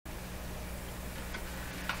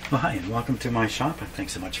Well, hi and welcome to my shop, and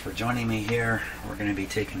thanks so much for joining me here. We're going to be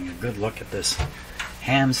taking a good look at this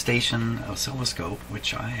ham station oscilloscope,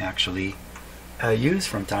 which I actually use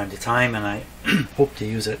from time to time, and I hope to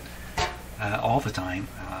use it all the time.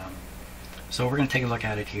 So we're going to take a look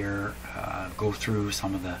at it here, go through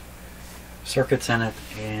some of the circuits in it,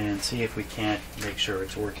 and see if we can't make sure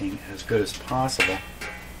it's working as good as possible.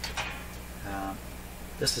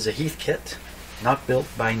 This is a Heathkit, not built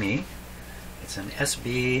by me. It's an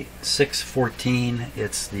SB614.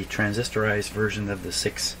 It's the transistorized version of the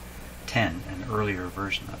 610, an earlier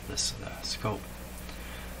version of this scope.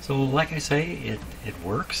 So like I say, it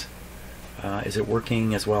works. Is it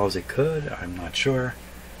working as well as it could? I'm not sure.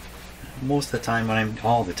 Most of the time,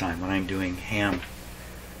 all the time when I'm doing ham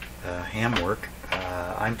work,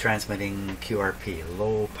 I'm transmitting QRP,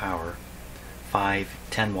 low power, 5,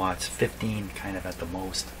 10 watts, 15 kind of at the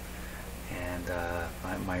most. And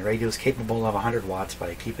my radio is capable of 100 watts, but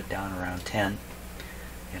I keep it down around 10.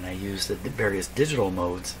 And I use the various digital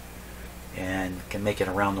modes and can make it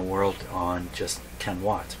around the world on just 10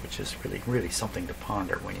 watts, which is really something to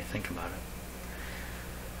ponder when you think about it.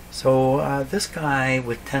 So this guy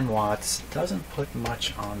with 10 watts doesn't put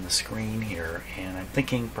much on the screen here, and I'm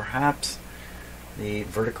thinking perhaps the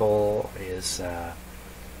vertical is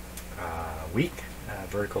weak.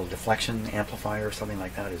 Vertical deflection amplifier or something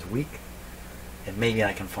like that is weak, and maybe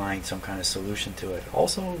I can find some kind of solution to it.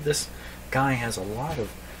 Also, this guy has a lot of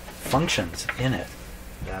functions in it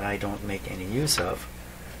that I don't make any use of,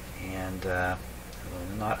 and they're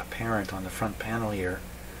not apparent on the front panel here.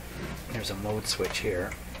 There's a mode switch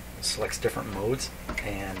here. It selects different modes,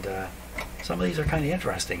 and some of these are kind of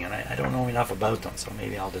interesting, and I don't know enough about them, so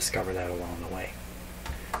maybe I'll discover that along the way.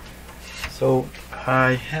 So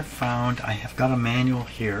I have got a manual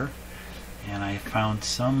here, and I have found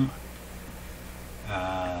some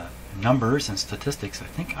numbers and statistics. I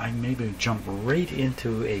think I maybe jump right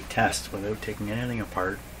into a test without taking anything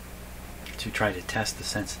apart to try to test the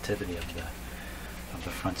sensitivity of the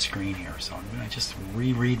front screen here. So I'm going to just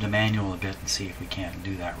reread the manual a bit and see if we can't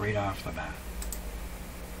do that right off the bat.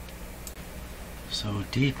 So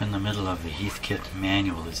deep in the middle of the Heathkit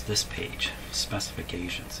manual is this page,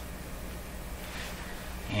 specifications.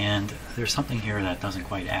 And there's something here that doesn't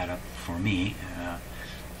quite add up for me.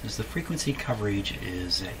 The frequency coverage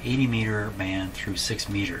is 80 meter band through 6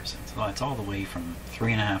 meters. So that's all the way from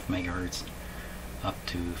 3.5 megahertz up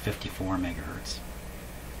to 54 megahertz.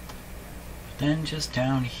 But then just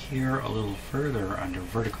down here a little further under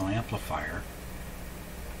vertical amplifier,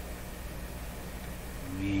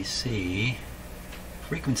 we see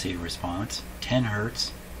frequency response 10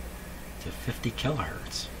 hertz to 50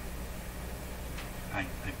 kilohertz. I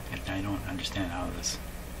don't understand how this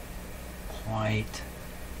quite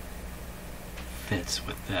fits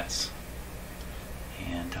with this.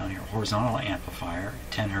 And down here, horizontal amplifier,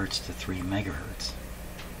 10 hertz to 3 megahertz.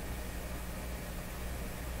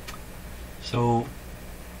 So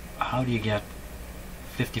how do you get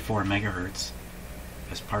 54 megahertz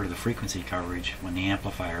as part of the frequency coverage when the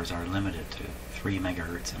amplifiers are limited to 3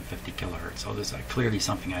 megahertz and 50 kilohertz? So there's clearly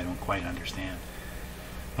something I don't quite understand.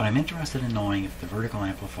 But I'm interested in knowing if the vertical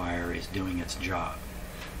amplifier is doing its job.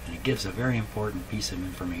 And it gives a very important piece of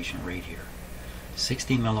information right here.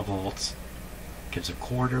 60 millivolts gives a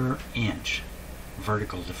 1/4 inch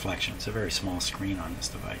vertical deflection. It's a very small screen on this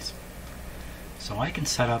device. So I can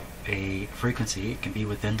set up a frequency. It can be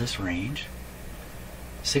within this range.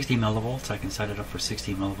 60 millivolts, I can set it up for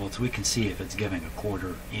 60 millivolts. We can see if it's giving a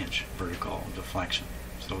 1/4 inch vertical deflection.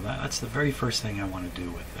 So that's the very first thing I want to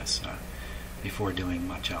do with this before doing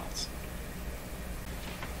much else.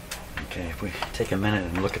 Okay, if we take a minute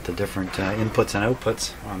and look at the different inputs and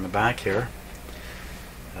outputs on the back here,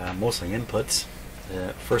 mostly inputs.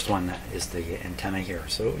 The first one is the antenna here.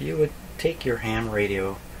 So you would take your ham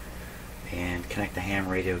radio and connect the ham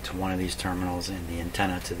radio to one of these terminals and the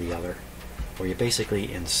antenna to the other, where you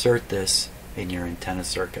basically insert this in your antenna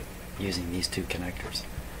circuit using these two connectors.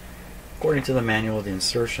 According to the manual, the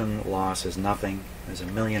insertion loss is nothing. There's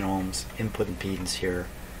 1,000,000 ohms input impedance here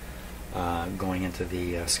going into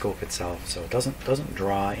the scope itself, so it doesn't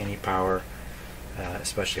draw any power,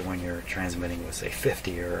 especially when you're transmitting with, say,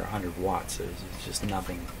 50 or 100 watts. It's just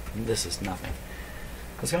nothing. This is nothing.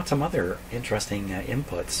 It's got some other interesting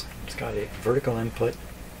inputs. It's got a vertical input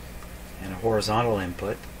and a horizontal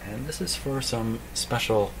input, and this is for some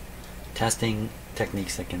special testing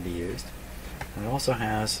techniques that can be used. And it also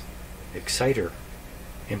has exciter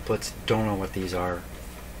inputs. Don't know what these are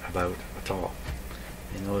about at all.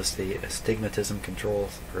 You notice the astigmatism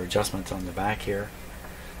controls or adjustments on the back here,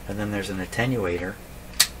 and then there's an attenuator.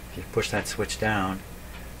 If you push that switch down,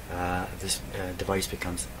 this device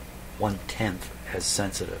becomes 1/10 as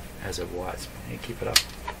sensitive as it was. You keep it up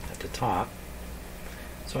at the top.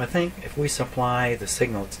 So I think if we supply the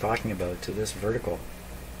signal it's talking about to this vertical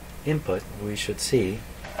input, we should see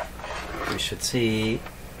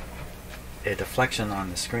a deflection on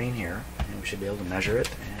the screen here, and we should be able to measure it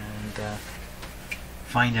and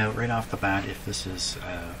find out right off the bat if this is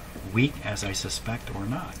weak, as I suspect, or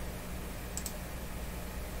not.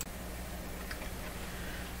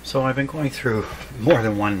 So I've been going through more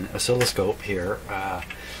than one oscilloscope here.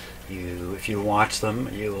 If you watch them,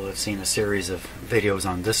 you will have seen a series of videos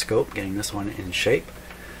on this scope, getting this one in shape.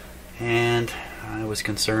 And I was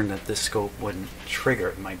concerned that this scope wouldn't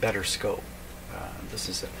trigger my better scope. This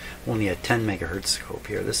is only a 10 megahertz scope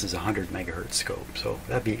here. This is a 100 megahertz scope, so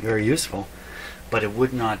that'd be very useful, but it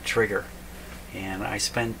would not trigger. And I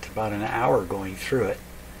spent about an hour going through it,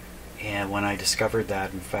 and when I discovered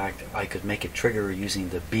that in fact I could make it trigger using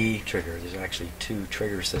the B trigger. There's actually two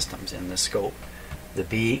trigger systems in this scope. The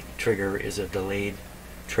B trigger is a delayed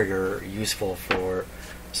trigger useful for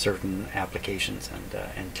certain applications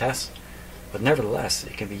and tests, but nevertheless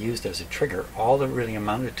it can be used as a trigger. All it really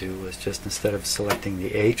amounted to was just, instead of selecting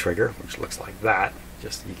the A trigger, which looks like that,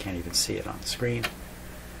 just you can't even see it on the screen,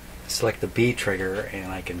 select the B trigger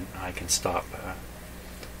and I can stop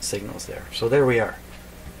signals there. So there we are.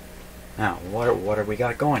 Now what have we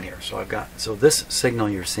got going here? So this signal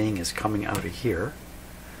you're seeing is coming out of here.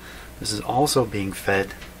 This is also being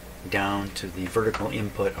fed down to the vertical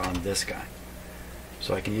input on this guy.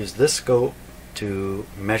 So I can use this scope to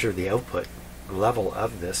measure the output level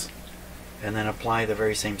of this, and then apply the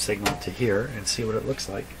very same signal to here and see what it looks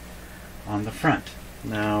like on the front.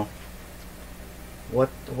 Now, what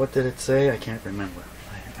did it say? I can't remember.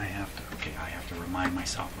 I have to remind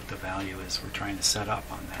myself what the value is we're trying to set up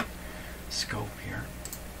on that scope here.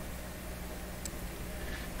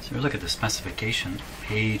 So look at the specification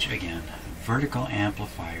page again. Vertical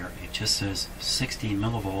amplifier. It just says 60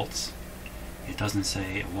 millivolts. It doesn't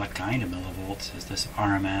say what kind of millivolts. Is this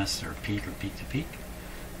RMS or peak or peak to peak?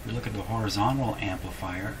 We look at the horizontal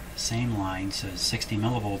amplifier. Same line says 60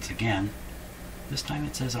 millivolts again. This time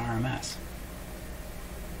it says RMS.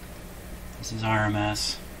 This is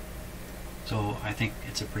RMS. So I think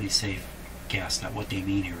it's a pretty safe guess that what they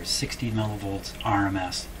mean here is 60 millivolts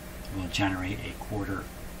RMS will generate a 1/4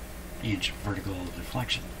 inch vertical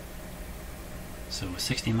deflection. So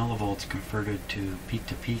 60 millivolts converted to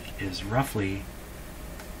peak is roughly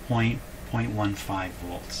 0.15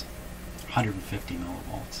 volts, 150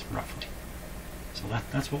 millivolts roughly. So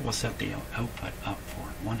that's what we'll set the output up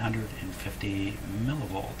for, 150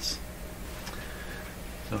 millivolts.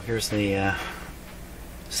 So here's the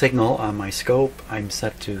signal on my scope. I'm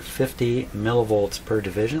set to 50 millivolts per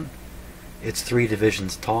division. It's 3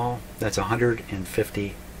 divisions tall. That's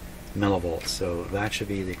 150 millivolts. So that should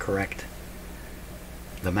be the correct,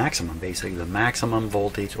 the maximum, basically the maximum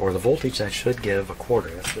voltage, or the voltage that should give a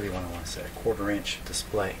 1/4. That's really what I want to say, a 1/4 inch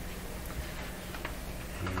display.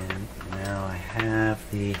 And now I have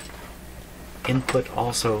the input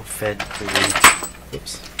also fed to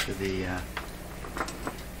the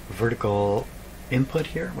vertical input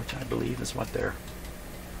here, which I believe is what they're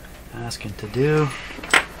asking to do,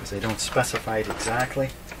 because they don't specify it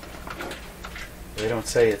exactly. They don't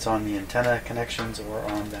say it's on the antenna connections or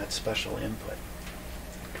on that special input.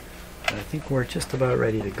 But I think we're just about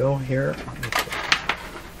ready to go here. I'm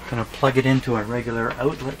going to plug it into a regular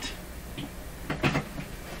outlet.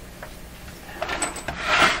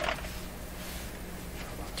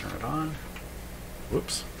 I'll turn it on.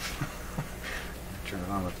 Whoops. Turn it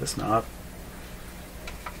on with this knob.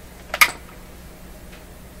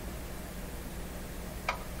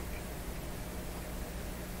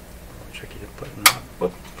 Tricky to put the knob.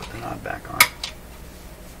 Whoop, put the knob back on.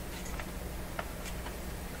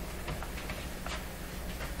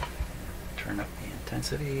 Turn up the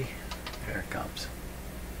intensity. There it comes.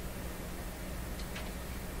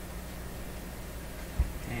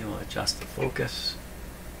 And we'll adjust the focus.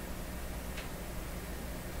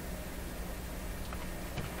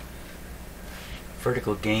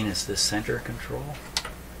 Vertical gain is this center control.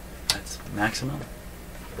 That's maximum.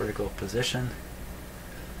 Vertical position.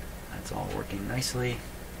 That's all working nicely.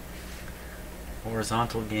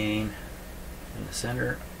 Horizontal gain in the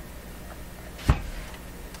center.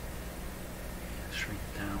 Shrink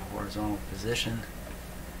down horizontal position.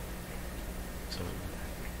 So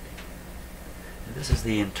this is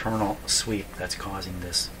the internal sweep that's causing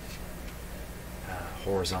this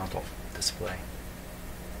horizontal display.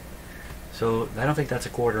 So I don't think that's a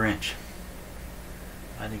 1/4 inch.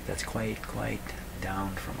 I think that's quite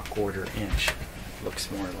down from a 1/4 inch. It looks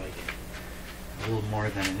more like a little more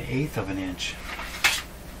than 1/8 of an inch.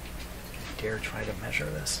 I dare try to measure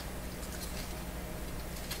this.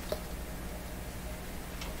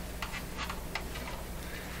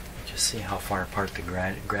 Just see how far apart the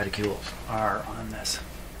graticules are on this.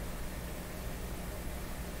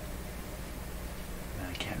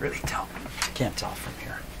 I can't really tell. Can't tell from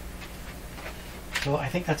here. So I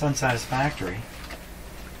think that's unsatisfactory.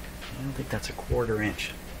 I don't think that's a 1/4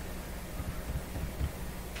 inch.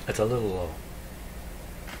 That's a little low.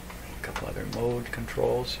 A couple other mode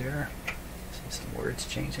controls here. See some words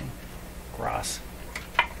changing. Cross,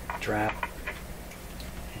 trap,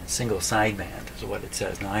 and single sideband is what it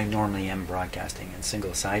says. Now I normally am broadcasting in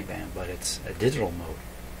single sideband, but it's a digital mode.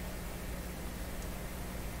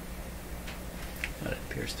 But it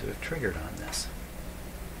appears to have triggered on this.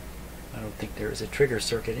 I don't think there is a trigger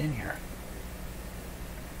circuit in here.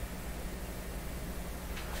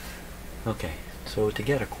 Okay, so to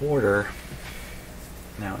get a 1/4,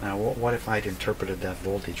 now what if I'd interpreted that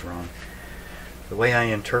voltage wrong? The way I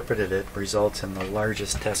interpreted it results in the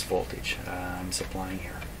largest test voltage I'm supplying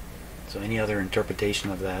here. So any other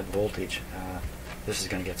interpretation of that voltage, this is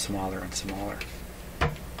going to get smaller and smaller.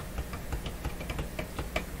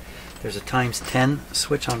 There's a ×10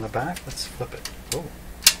 switch on the back. Let's flip it. Oh,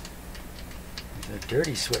 there's a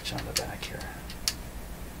dirty switch on the back here.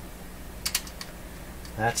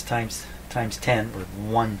 That's ×10, or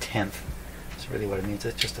 1/10. That's really what it means.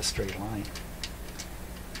 It's just a straight line.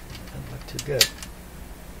 Doesn't look too good.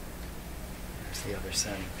 There's the other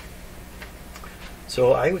setting.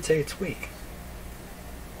 So I would say it's weak.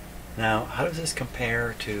 Now, how does this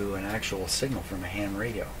compare to an actual signal from a ham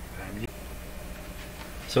radio?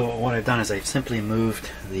 So what I've done is I've simply moved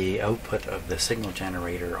the output of the signal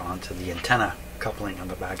generator onto the antenna coupling on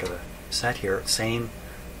the back of the set here. Same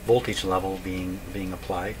voltage level being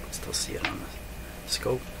applied. You can still see it on the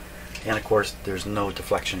scope. And of course there's no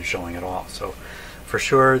deflection showing at all. So for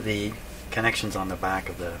sure the connections on the back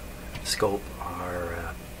of the scope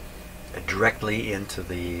are directly into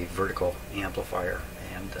the vertical amplifier,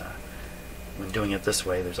 and when doing it this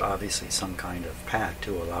way there's obviously some kind of pad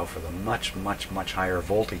to allow for the much higher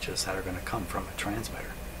voltages that are going to come from a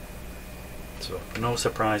transmitter. So no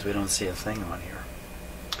surprise we don't see a thing on here.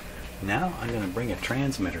 Now I'm going to bring a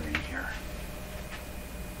transmitter in here.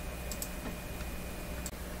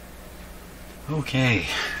 Okay,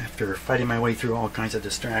 after fighting my way through all kinds of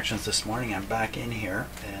distractions this morning, I'm back in here,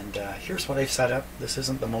 and here's what I've set up. This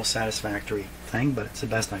isn't the most satisfactory thing, but it's the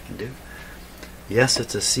best I can do. Yes,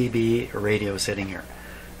 it's a CB radio sitting here.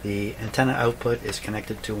 The antenna output is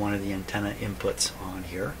connected to one of the antenna inputs on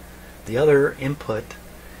here. The other input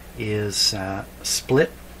is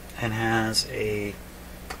split and has a,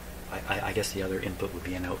 I guess the other input would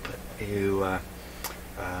be an output.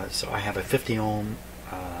 So I have a 50 ohm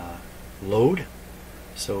load,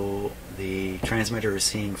 so the transmitter is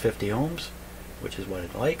seeing 50 ohms, which is what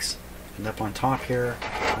it likes. And up on top here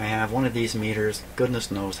I have one of these meters.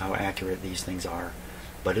 Goodness knows how accurate these things are,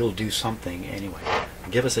 but it'll do something anyway.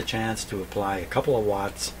 Give us a chance to apply a couple of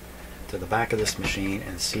watts to the back of this machine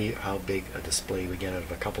and see how big a display we get out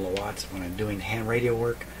of a couple of watts. When I'm doing ham radio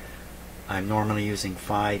work, I'm normally using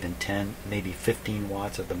 5 and 10, maybe 15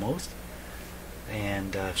 watts at the most,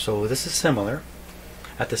 and so this is similar.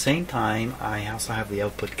 At the same time, I also have the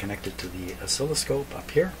output connected to the oscilloscope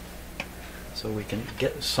up here, so we can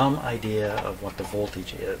get some idea of what the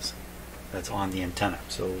voltage is that's on the antenna.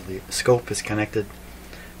 So the scope is connected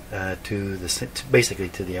basically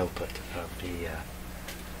to the output of the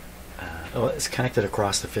well, it's connected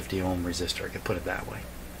across the 50 ohm resistor, I could put it that way.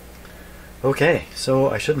 Okay, so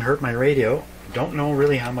I shouldn't hurt my radio. Don't know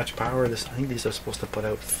really how much power this, I think these are supposed to put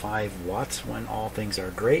out 5 watts when all things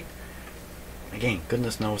are great. Again,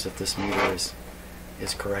 goodness knows if this meter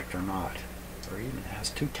is correct or not. Or even has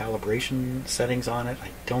 2 calibration settings on it.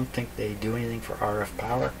 I don't think they do anything for RF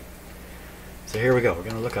power. So here we go. We're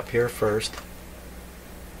going to look up here first.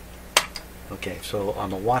 Okay, so on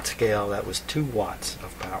the watt scale that was 2 watts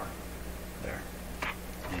of power there.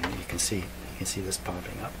 And you can see this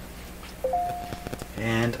popping up.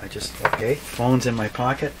 And I just, okay, phone's in my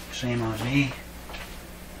pocket. Shame on me.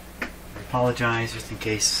 I apologize just in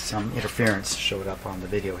case some interference showed up on the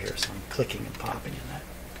video here, so I'm clicking and popping in that.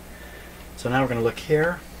 So now we're going to look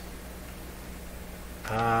here.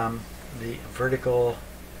 The vertical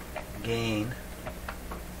gain.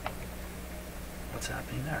 What's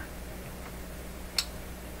happening there?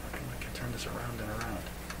 I can turn this around and around.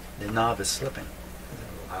 The knob is slipping.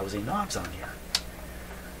 There's lousy knobs on here.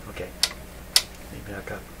 Okay. Maybe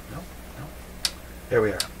back up. Nope. Nope. There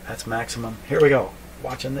we are. That's maximum. Here we go.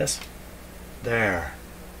 Watching this. There.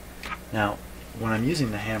 Now, when I'm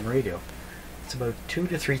using the ham radio, It's about 2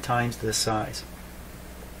 to 3 times this size,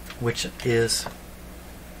 which is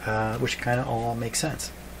which kind of all makes sense.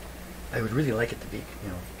 I would really like it to be, you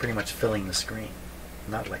know, pretty much filling the screen.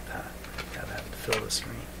 Not like that. Yeah, that would fill the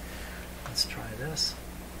screen. Let's try this.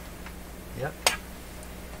 Yep.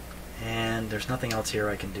 And there's nothing else here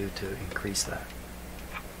I can do to increase that.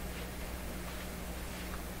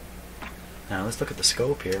 Now let's look at the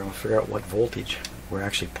scope here and we'll figure out what voltage we're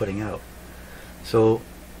actually putting out. So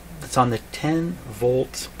it's on the 10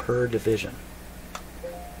 volts per division.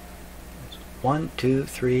 1, 2,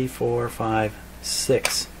 3, 4, 5,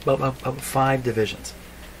 6. About 5 divisions.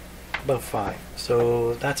 About 5.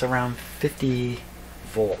 So that's around 50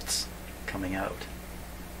 volts coming out.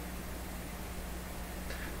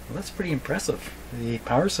 Well, that's pretty impressive. The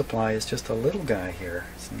power supply is just a little guy here.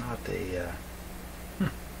 It's not a...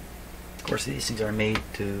 Of course, these things are made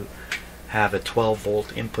to have a 12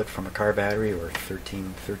 volt input from a car battery, or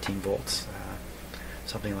 13 volts,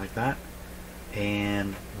 something like that.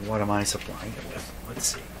 And what am I supplying it with? Let's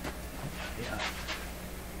see. Yeah.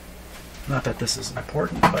 Not that this is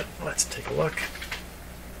important, but let's take a look.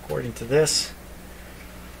 According to this,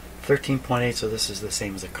 13.8, so this is the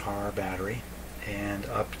same as a car battery, and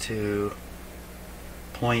up to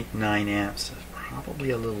 0.9 amps.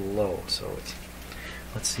 Probably a little low, so it's...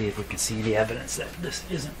 Let's see if we can see the evidence that this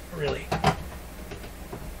isn't really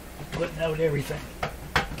putting out everything.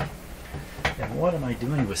 And what am I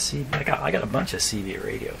doing with CV? I got a bunch of CV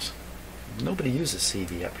radios. Nobody uses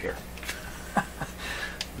CV up here.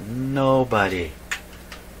 Nobody.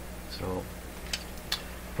 So,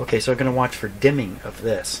 okay, so I'm going to watch for dimming of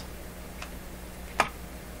this.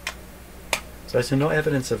 So there's no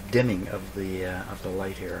evidence of dimming of the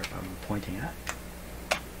light here I'm pointing at.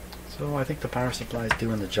 So I think the power supply is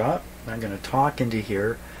doing the job. I'm going to talk into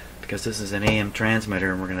here because this is an AM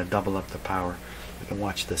transmitter and we're going to double up the power. We can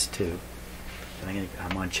watch this too. And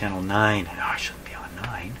I'm on channel 9. Oh, I shouldn't be on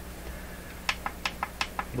 9.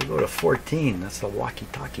 We'll go to 14. That's the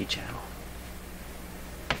walkie-talkie channel.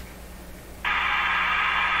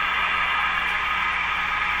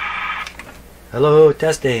 Hello,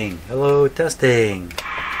 testing. Hello, testing.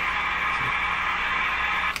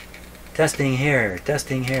 Testing here,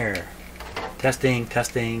 testing here,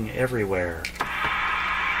 testing everywhere.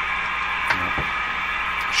 No.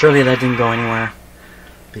 Surely that didn't go anywhere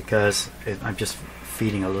because I'm just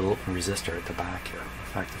feeding a little resistor at the back here.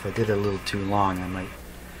 In fact, if I did it a little too long, I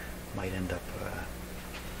might end up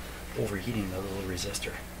overheating the little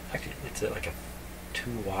resistor. Actually, it's like a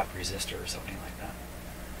 2-watt resistor or something like that.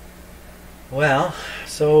 Well,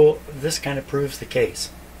 so this kind of proves the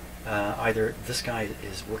case. Either this guy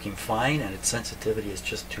is working fine and its sensitivity is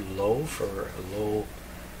just too low for low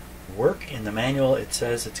work. In the manual it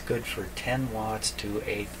says it's good for 10 watts to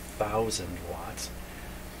 1,000 watts.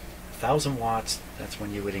 1,000 watts, that's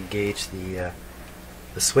when you would engage the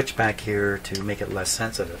switch back here to make it less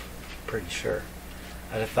sensitive, pretty sure.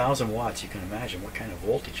 At 1,000 watts you can imagine what kind of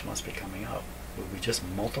voltage must be coming out. Would we just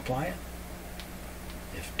multiply it?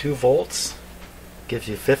 If 2 volts gives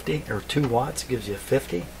you 50, or 2 watts gives you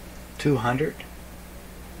 50, 200.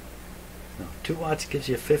 No, 2 watts gives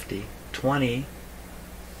you 50. 20,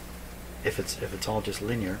 if it's all just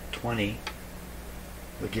linear, 20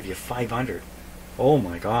 would give you 500. Oh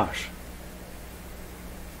my gosh.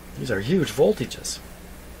 These are huge voltages.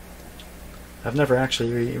 I've never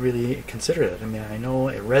actually really considered it. I mean, I know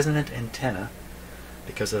a resonant antenna,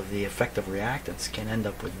 because of the effective reactance, can end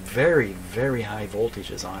up with very, very high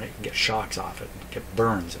voltages on it. You can get shocks off it. You can get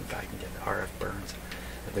burns, in fact. You can get RF burns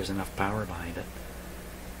if there's enough power behind it.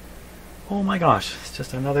 Oh my gosh, it's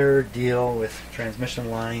just another deal with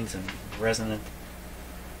transmission lines and resonant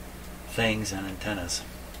things and antennas.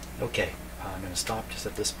 Okay, I'm going to stop just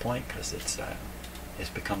at this point because it's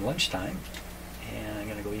become lunchtime, and I'm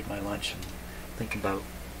going to go eat my lunch and think about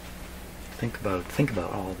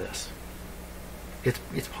all this.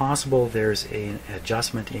 It's possible there's an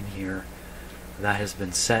adjustment in here that has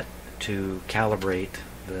been set to calibrate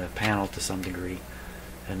the panel to some degree,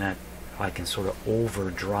 and that I can sort of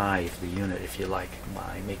overdrive the unit, if you like,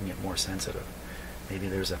 by making it more sensitive. Maybe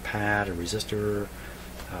there's a pad, a resistor,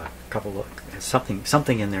 a couple of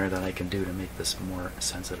something in there that I can do to make this more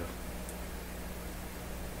sensitive.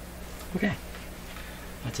 Okay,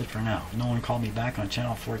 that's it for now. No one called me back on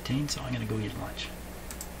channel 14, so I'm going to go eat lunch.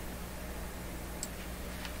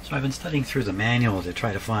 So I've been studying through the manual to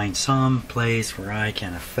try to find some place where I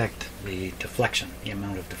can affect the deflection, the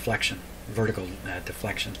amount of deflection, vertical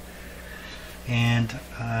deflection. And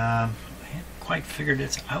I haven't quite figured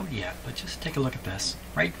this out yet, but just take a look at this.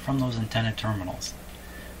 Right from those antenna terminals,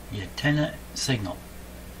 the antenna signal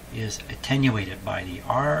is attenuated by the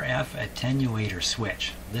RF attenuator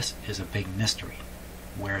switch. This is a big mystery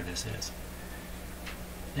where this is.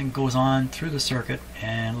 Then goes on through the circuit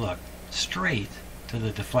and look straight to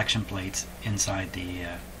the deflection plates inside the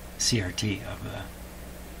CRT of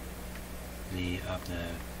the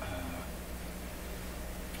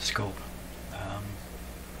scope.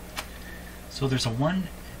 So there's a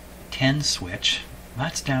 110 switch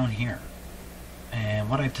that's down here, and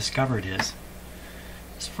what I've discovered is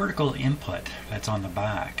this vertical input that's on the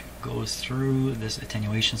back goes through this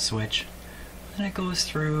attenuation switch, and it goes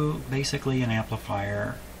through basically an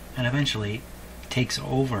amplifier and eventually takes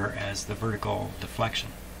over as the vertical deflection.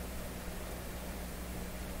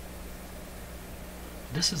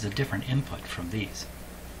 This is a different input from these.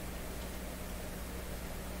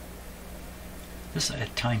 This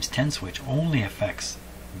times 10 switch only affects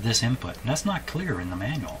this input, and that's not clear in the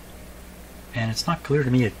manual. And it's not clear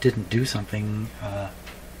to me it didn't do something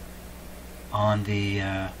on the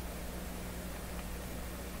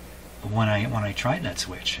when I tried that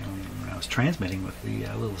switch, when I was transmitting with the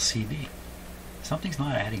little CB. Something's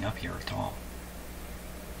not adding up here at all.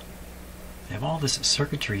 They have all this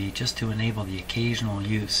circuitry just to enable the occasional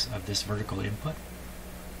use of this vertical input.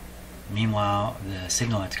 Meanwhile, the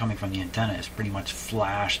signal that's coming from the antenna is pretty much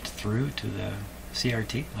flashed through to the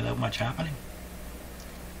CRT without much happening.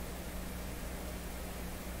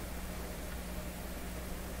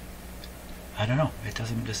 I don't know.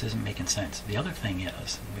 This isn't making sense. The other thing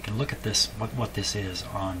is, we can look at this, what this is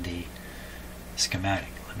on the schematic.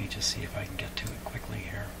 Let me just see if I can get to it quickly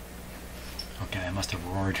here. Okay, I must have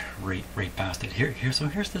roared right past it. So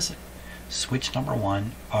here's this switch number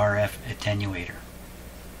 1 RF attenuator.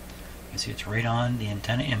 You can see it's right on the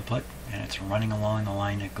antenna input, and it's running along the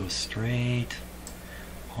line that goes straight,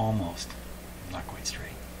 almost, not quite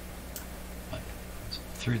straight, but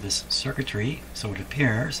through this circuitry, so it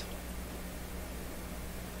appears,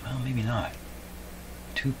 well, maybe not,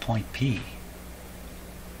 2-point P.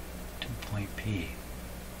 2-point P.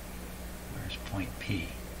 Where's point P?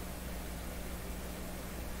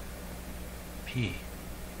 P.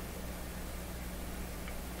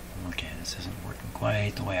 Okay, this isn't working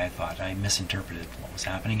quite the way I thought. I misinterpreted what was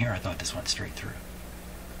happening here. I thought this went straight through.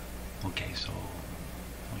 Okay, so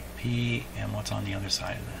point P, and what's on the other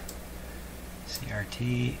side of the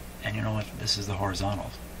CRT? And you know what? This is the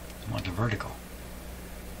horizontal. I want the vertical.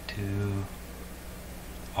 To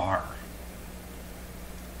R.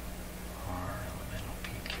 R, elemental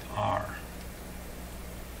peak. R.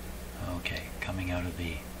 Okay, coming out of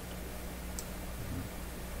the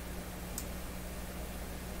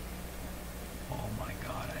oh my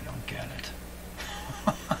god, I don't get it.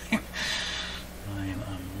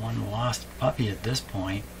 I'm one lost puppy at this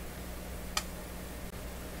point.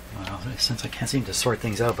 Well, since I can't seem to sort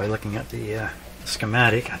things out by looking at the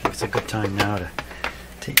schematic, I think it's a good time now to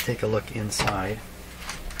take a look inside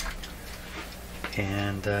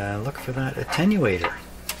and look for that attenuator.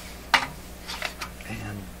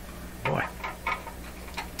 And boy,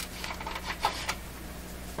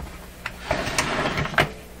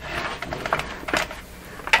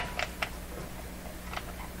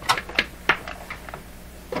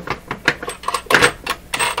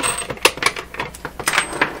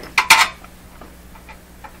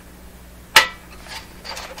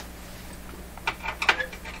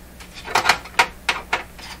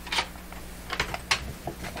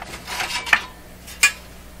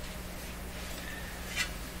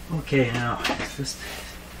 okay, now,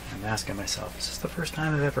 I'm asking myself, is this the first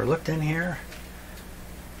time I've ever looked in here?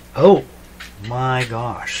 Oh, my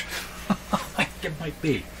gosh. I think it might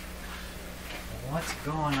be. What's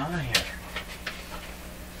going on here?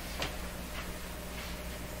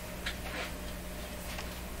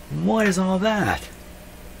 What is all that?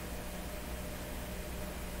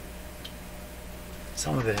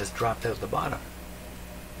 Some of it has dropped out the bottom.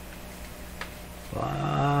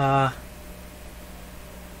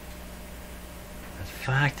 The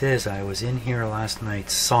fact is, I was in here last night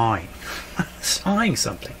sawing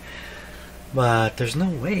something, but there's no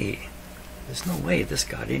way this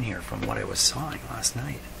got in here from what I was sawing last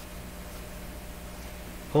night.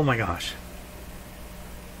 Oh my gosh.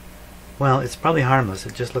 Well, it's probably harmless.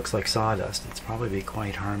 It just looks like sawdust. It's probably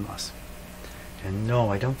quite harmless. And no,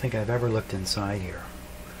 I don't think I've ever looked inside here.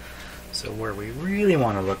 So where we really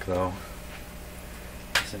want to look, though,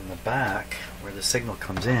 is in the back where the signal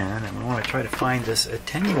comes in, and we want to try to find this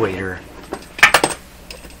attenuator.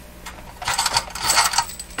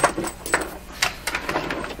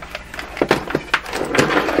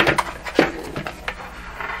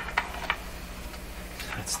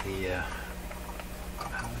 That's the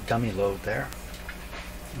dummy load there.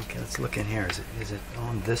 Okay, let's look in here. Is it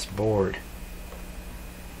on this board?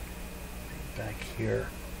 Back here.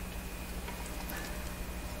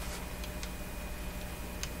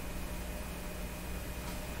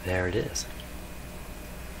 There it is.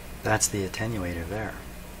 That's the attenuator there.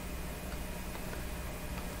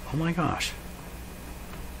 Oh my gosh.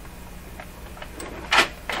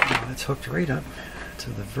 Well, it's hooked right up to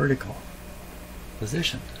the vertical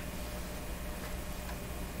position.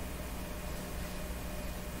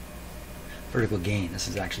 Vertical gain. This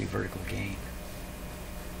is actually vertical gain.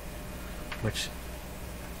 Which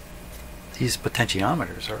these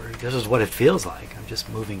potentiometers are, this is what it feels like. I'm just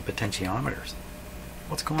moving potentiometers.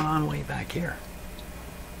 What's going on way back here?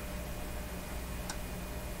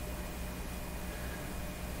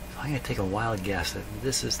 I'm going to take a wild guess that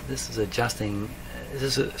this is adjusting.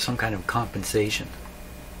 This is some kind of compensation.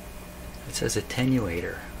 It says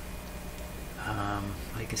attenuator.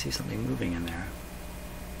 I can see something moving in there.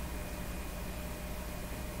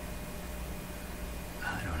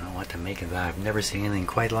 I don't know what to make of that. I've never seen anything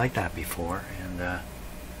quite like that before, and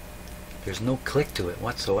there's no click to it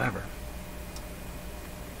whatsoever.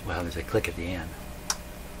 Well, there's a click at the end.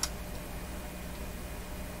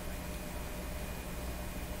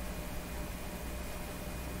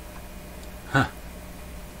 Huh.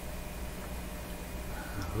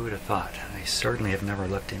 Who would have thought? I certainly have never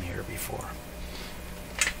looked in here before.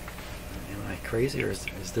 Am I crazy, or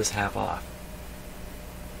is this half off?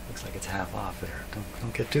 Looks like it's half off there.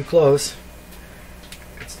 Don't get too close.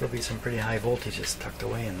 Could still be some pretty high voltages tucked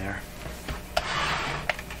away in there.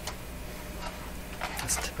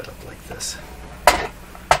 Let's tip it up like this.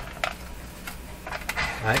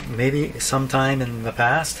 Maybe sometime in the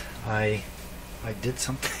past I did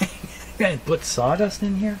something and put sawdust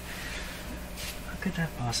in here. How could that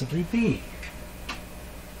possibly be?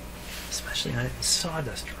 Especially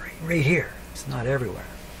sawdust right here. It's not everywhere.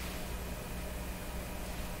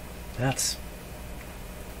 I'm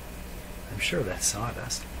sure that's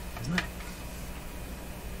sawdust, isn't it?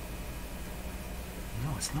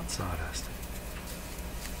 No, it's not sawdust.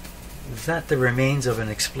 Is that the remains of an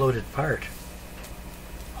exploded part?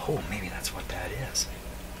 Oh, maybe that's what that is.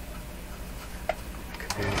 It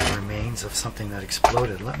could be the remains of something that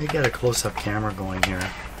exploded. Let me get a close-up camera going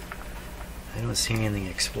here. I don't see anything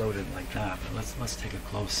exploded like that, but let's take a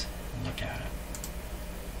close look at it.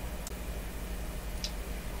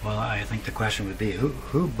 Well, I think the question would be,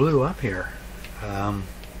 who blew up here?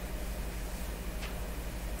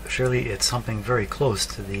 Surely it's something very close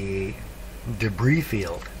to the debris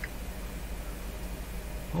field.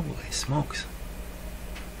 Holy smokes!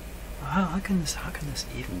 How can this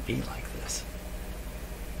even be like this?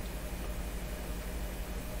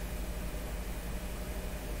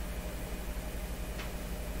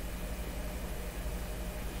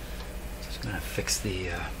 Just gonna fix the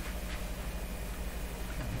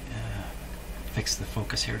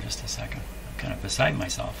focus here just a second. I'm kind of beside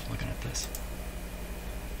myself looking at this.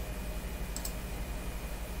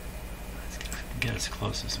 Let's get as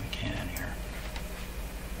close as we can here.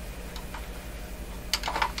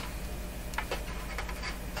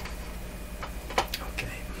 Okay.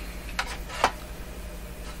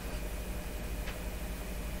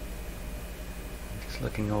 Just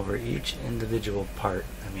looking over each individual part.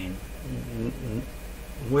 I mean,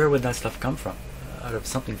 where would that stuff come from? Out of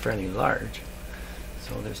something fairly large.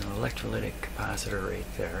 So there's an electrolytic capacitor right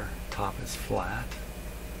there. Top is flat.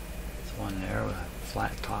 There's one there with a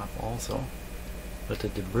flat top also. But the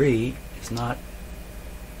debris is not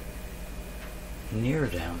near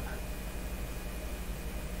them.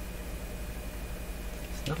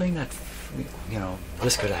 It's nothing that, you know,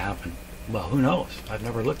 this could have happened. Well, who knows? I've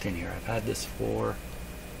never looked in here. I've had this for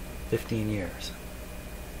 15 years.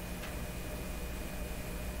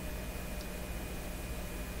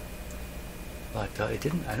 But it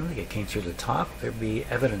didn't. I don't think it came through the top. There'd be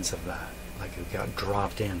evidence of that, like it got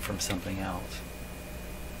dropped in from something else.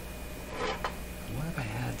 What if I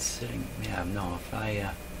had sitting? Yeah, no. If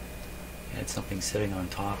I had something sitting on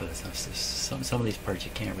top of this, some of these parts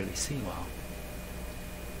you can't really see well.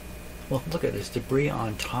 Well, look at this debris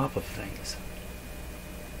on top of things.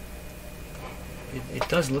 It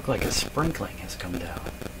does look like a sprinkling has come down.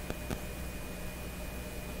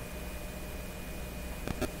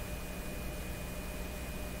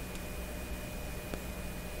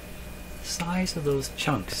 The size of those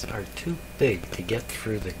chunks are too big to get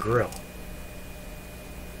through the grill.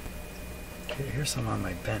 Here's some on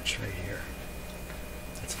my bench right here.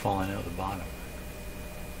 It's falling out the bottom.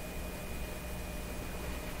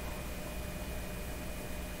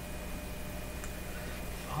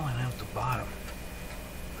 Falling out the bottom.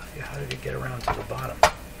 How did it get around to the bottom?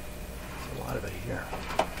 a lot of it here.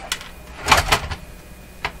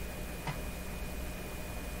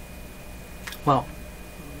 Well,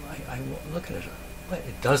 I look at it.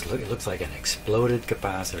 It does look. It looks like an exploded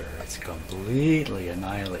capacitor. It's completely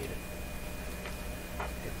annihilated.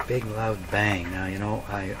 A big loud bang. Now you know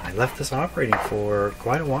I left this operating for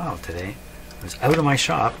quite a while today. I was out of my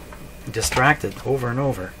shop, distracted over and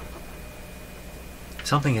over.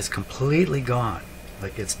 Something is completely gone.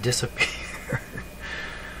 Like it's disappeared.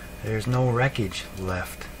 There's no wreckage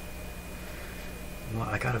left. Well,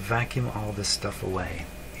 I gotta vacuum all this stuff away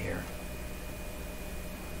here.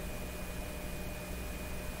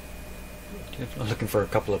 I'm looking for a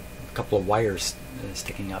couple of wires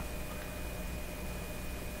sticking up.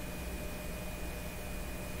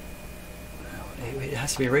 Well, it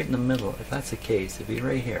has to be right in the middle. If that's the case, it'd be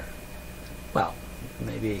right here. Well,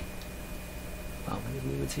 maybe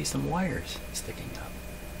we would see some wires sticking up.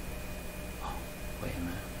 Oh, wait a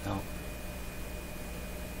minute. No.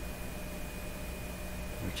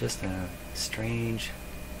 We're just in a strange...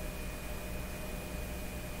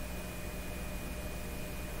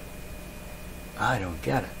 I don't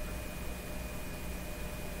get it.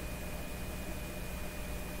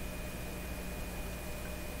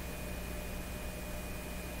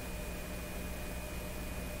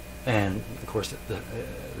 And of course the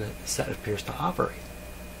set appears to operate,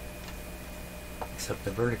 except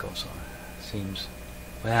the vertical, so it seems,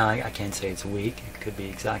 well, I can't say it's weak. It could be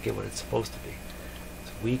exactly what it's supposed to be.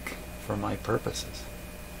 It's weak for my purposes.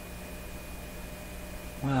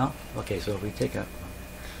 Well, okay, so if we take a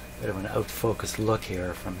bit of an out-focused look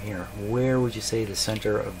here from here, where would you say the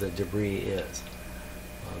center of the debris is?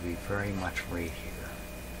 Well, it'll be very much right here.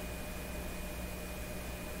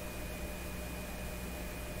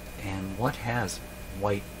 And what has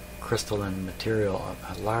white crystalline material,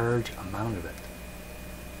 a large amount of it?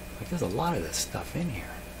 Like there's a lot of this stuff in here.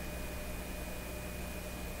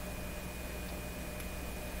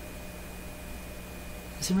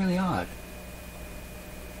 It's really odd.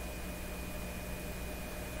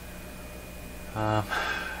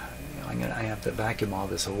 I have to vacuum all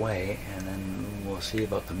this away, and then we'll see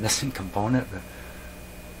about the missing component. The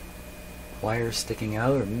wires sticking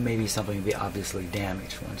out, or maybe something will be obviously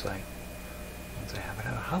damaged once I have it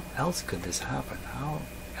out. How else could this happen? How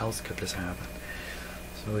else could this happen?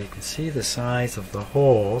 So you can see the size of the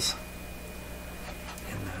holes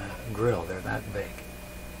in the grill. They're that big.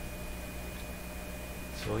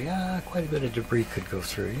 So yeah, quite a bit of debris could go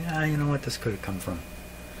through. Yeah, you know what? This could have come from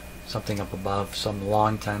something up above, some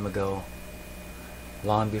long time ago,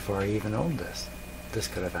 long before I even owned this. This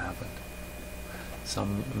could have happened.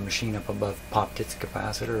 Some machine up above popped its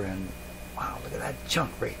capacitor, and wow, look at that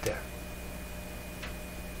junk right there.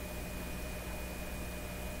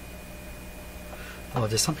 Oh,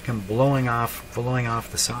 there's something blowing off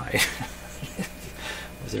the side.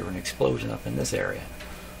 Was there an explosion up in this area?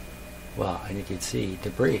 Well, and you can see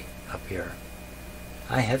debris up here.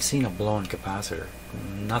 I have seen a blown capacitor.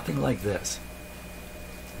 Nothing like this.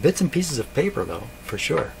 Bits and pieces of paper, though, for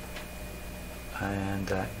sure. And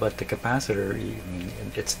but the capacitor, I mean,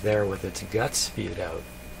 it's there with its guts spewed out.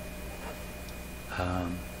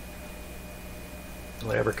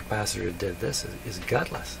 Whatever capacitor did this is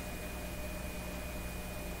gutless.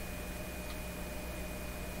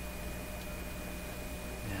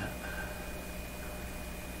 Yeah.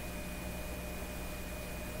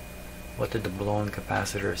 What did the blown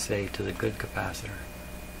capacitor say to the good capacitor?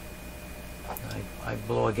 I'd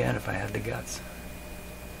blow again if I had the guts.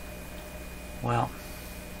 Well,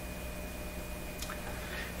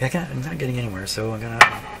 yeah, I'm not getting anywhere, so I'm going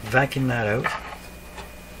to vacuum that out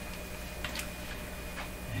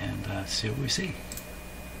and see what we see.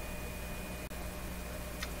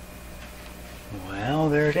 Well,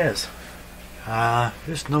 there it is.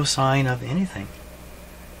 There's no sign of anything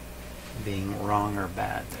being wrong or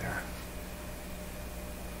bad there.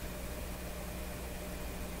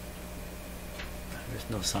 There's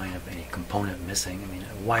no sign of any component missing. I mean,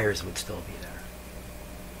 wires would still be there.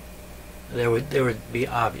 It would be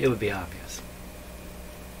obvious.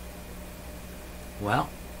 Well,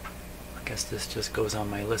 I guess this just goes on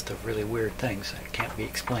my list of really weird things that can't be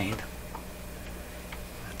explained.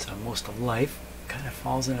 That's most of life kind of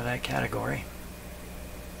falls into that category.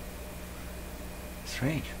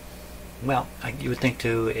 Strange. Well, you would think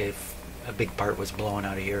too, if a big part was blown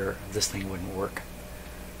out of here, this thing wouldn't work.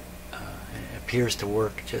 It appears to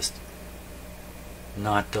work, just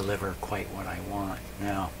not deliver quite what I want.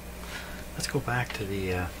 Now, let's go back to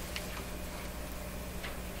the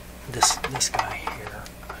this guy here.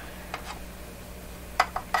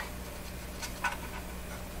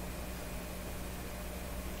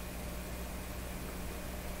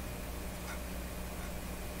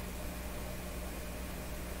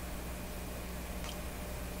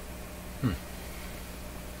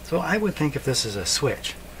 So I would think if this is a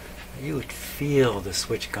switch, you would feel the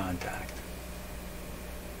switch contact.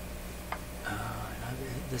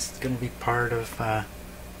 This is going to be part of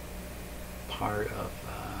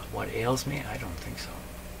what ails me? I don't think so.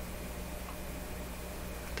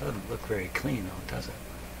 It doesn't look very clean though, does it?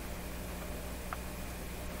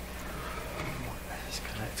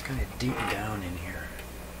 It's kind of deep down in here.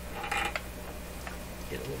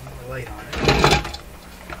 Get a little more light on it.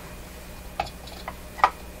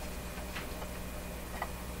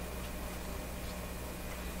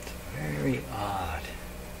 It's very odd.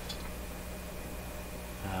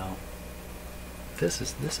 Now, this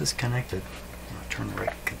is connected. I'll turn the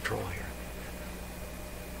right control here.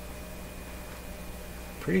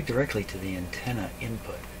 Pretty directly to the antenna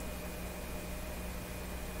input.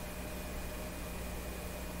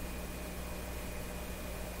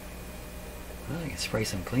 Well, I can spray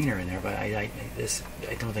some cleaner in there, but I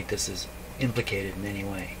don't think this is implicated in any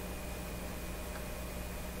way.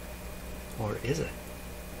 Or is it?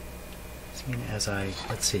 Seen as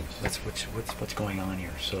let's see, what's going on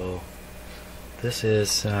here. So this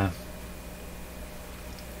is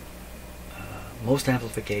most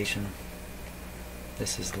amplification.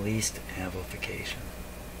 This is least amplification.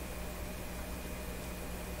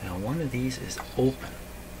 Now one of these is open.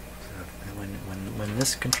 So when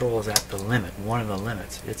this control is at the limit, one of the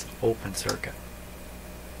limits, it's open circuit.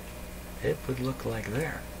 It would look like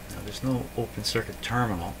there. Now there's no open circuit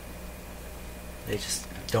terminal. They just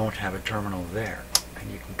don't have a terminal there. And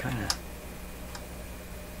you can kind of,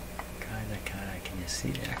 can you see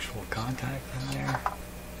the actual contact in there? I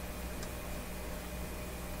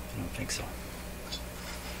don't think so.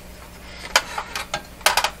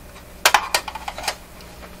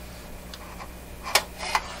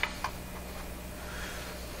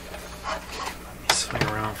 Let me swing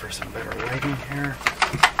around for some better lighting here.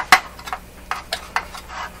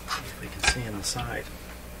 See if we can see in the side.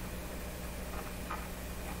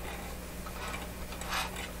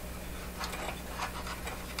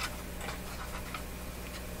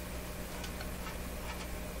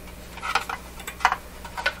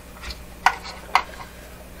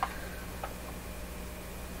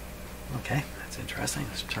 Okay, that's interesting.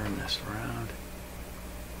 Let's turn this around.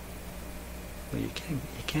 Well, you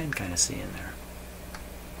can kind of see in there.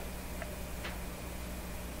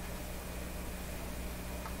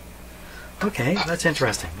 Okay, that's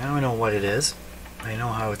interesting. Now I know what it is. I know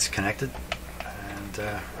how it's connected.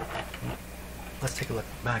 And let's take a look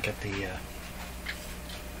back at the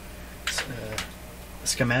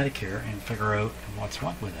schematic here and figure out what's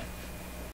what with it.